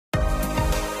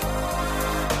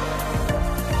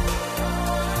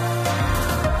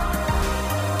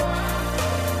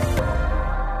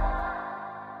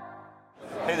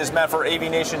is Matt for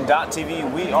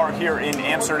AVNation.tv. We are here in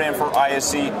Amsterdam for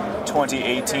ISE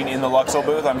 2018 in the Luxul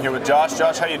booth. I'm here with Josh.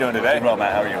 Josh, how are you doing today? Well,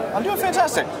 Matt, how are you? I'm doing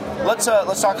fantastic. Let's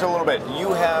talk a little bit.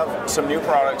 You have some new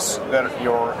products that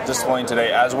you're displaying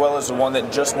today, as well as the one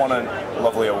that just won a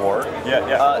lovely award.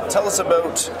 Yeah. Tell us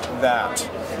about that.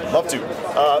 Love to.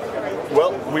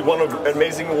 Well, we won an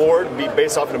amazing award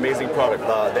based off an amazing product.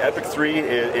 The Epic 3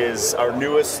 is our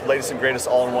newest, latest and greatest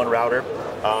all-in-one router.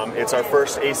 It's our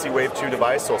first AC Wave 2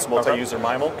 device, so it's multi-user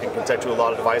MIMO, can connect to a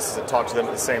lot of devices and talk to them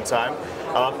at the same time.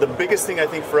 The biggest thing I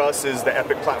think for us is the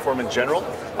Epic platform in general.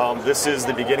 This is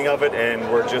the beginning of it,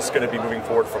 and we're just going to be moving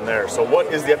forward from there. So what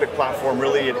is the Epic platform?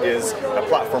 Really, it is a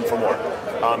platform for more.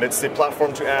 It's the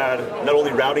platform to add not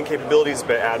only routing capabilities,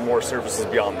 but add more services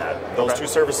beyond that. Those two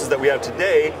services that we have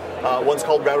today, one's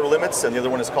called Router Limits, and the other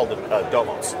one is called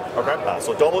Domotz.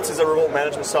 So Domotz is a remote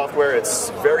management software. It's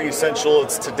very essential.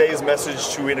 It's today's message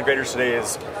to integrators today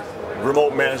is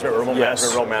remote management.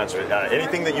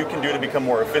 Anything that you can do to become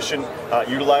more efficient,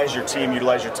 utilize your team,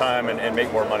 utilize your time, and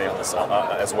make more money on this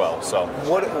as well. So,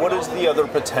 what is the other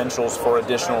potentials for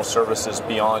additional services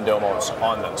beyond Domotz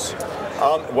on this?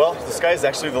 Well, the sky's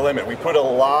actually the limit. We put a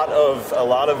lot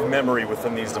of memory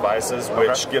within these devices,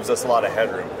 which gives us a lot of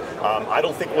headroom. I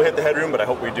don't think we'll hit the headroom, but I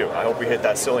hope we do. I hope we hit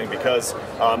that ceiling because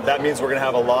that means we're going to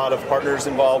have a lot of partners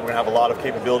involved. We're going to have a lot of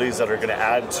capabilities that are going to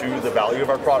add to the value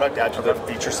of our product, add to the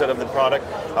feature set of the product.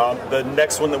 The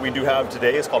next one that we do have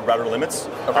today is called Router Limits.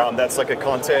 That's like a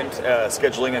content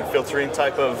scheduling and filtering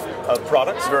type of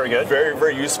product. It's very good. Very,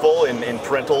 very useful in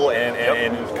parental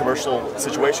and commercial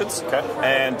situations.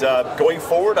 And going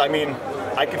forward, I mean,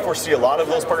 I can foresee a lot of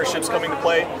those partnerships coming to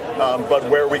play, but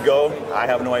where we go, I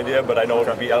have no idea. But I know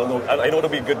it'll be. I know it'll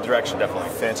be a good direction, definitely.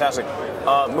 Fantastic.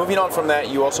 Moving on from that,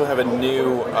 you also have a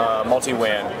new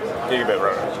multi-WAN gigabit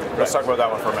router. Let's talk about that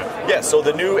one for a minute. Yeah, so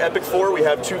the new Epic 4, we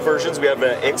have two versions. We have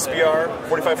an XBR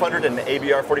 4500 and an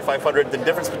ABR 4500. The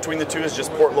difference between the two is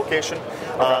just port location.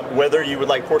 Whether you would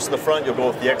like ports in the front, you'll go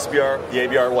with the XBR. The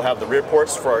ABR will have the rear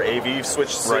ports for our AV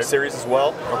switch series as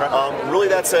well. Really,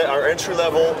 that's our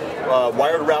entry-level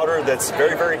wired router that's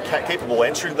very, very capable.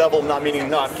 Entry-level not meaning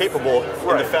not capable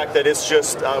in the fact that it's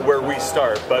just where we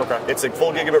start. But it's a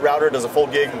full gigabit router, does a full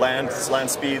gig LAN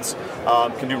speeds,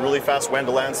 can do really fast WAN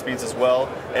to LAN speeds as well.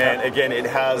 And again, it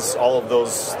has all of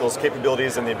those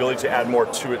capabilities and the ability to add more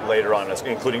to it later on,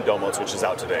 including Domotz, which is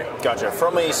out today. Gotcha.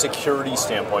 From a security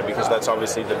standpoint, because that's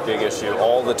obviously the big issue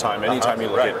all the time, anytime you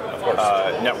look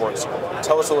at networks,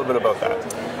 tell us a little bit about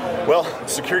that. Well,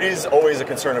 security is always a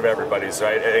concern of everybody's,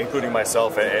 right? Including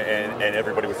myself and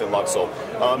everybody within Luxul.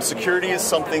 Security is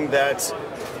something that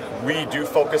we do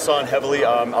focus on heavily.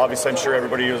 Obviously, I'm sure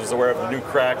everybody is aware of the new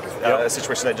crack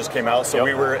situation that just came out. So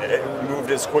we were moved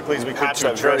as quickly as we could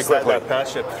to address that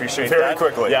patch. Appreciate that. Very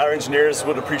quickly. Yeah, our engineers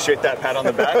would appreciate that pat on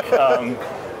the back.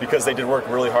 Because they did work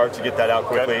really hard to get that out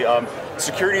quickly.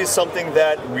 Security is something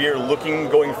that we are looking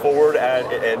going forward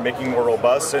at making more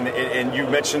robust. And you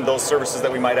mentioned those services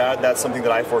that we might add. That's something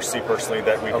that I foresee personally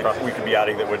that we could be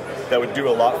adding that would do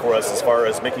a lot for us as far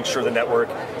as making sure the network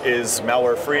is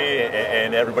malware free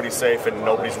and everybody's safe and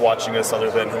nobody's watching us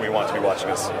other than who we want to be watching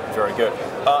us. Very good.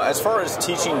 As far as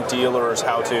teaching dealers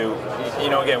how to,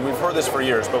 again, we've heard this for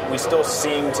years, but we still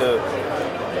seem to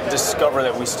discover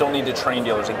that we still need to train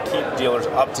dealers and keep dealers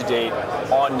up to date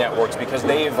on networks because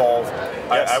they evolve,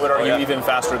 I would argue, even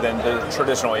faster than the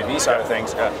traditional AV side of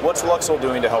things. What's Luxul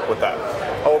doing to help with that?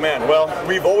 Oh man, well,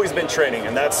 we've always been training,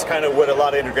 and that's kind of what a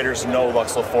lot of integrators know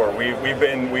Luxul for.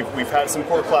 We've had some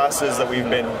core classes that we've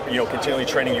been continually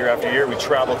training year after year. We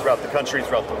travel throughout the country,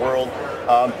 throughout the world.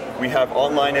 We have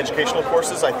online educational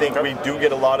courses. I think we do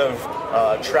get a lot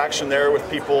of traction there with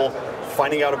people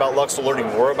finding out about Luxul, learning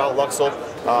more about Luxul.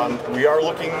 We are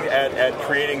looking at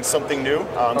creating something new,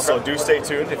 so do stay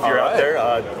tuned if you're out there.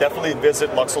 Definitely visit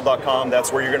Luxul.com.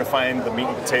 That's where you're going to find the meat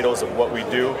and potatoes of what we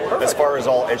do as far as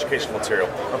all educational material.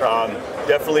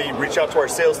 Definitely reach out to our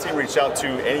sales team, reach out to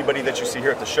anybody that you see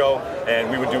here at the show, and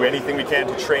we would do anything we can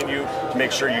to train you, to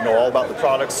make sure you know all about the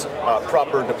products,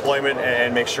 proper deployment,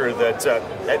 and make sure that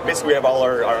basically we have all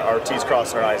our T's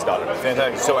crossed and our I's dotted.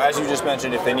 Fantastic. So as you just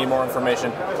mentioned, if they need more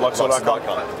information, Luxul.com.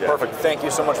 Perfect. Thank you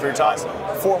so much for your time.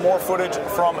 For more footage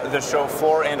from the show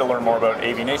floor and to learn more about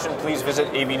AVNation, please visit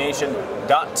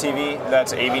avnation.tv.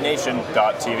 That's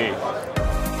avnation.tv.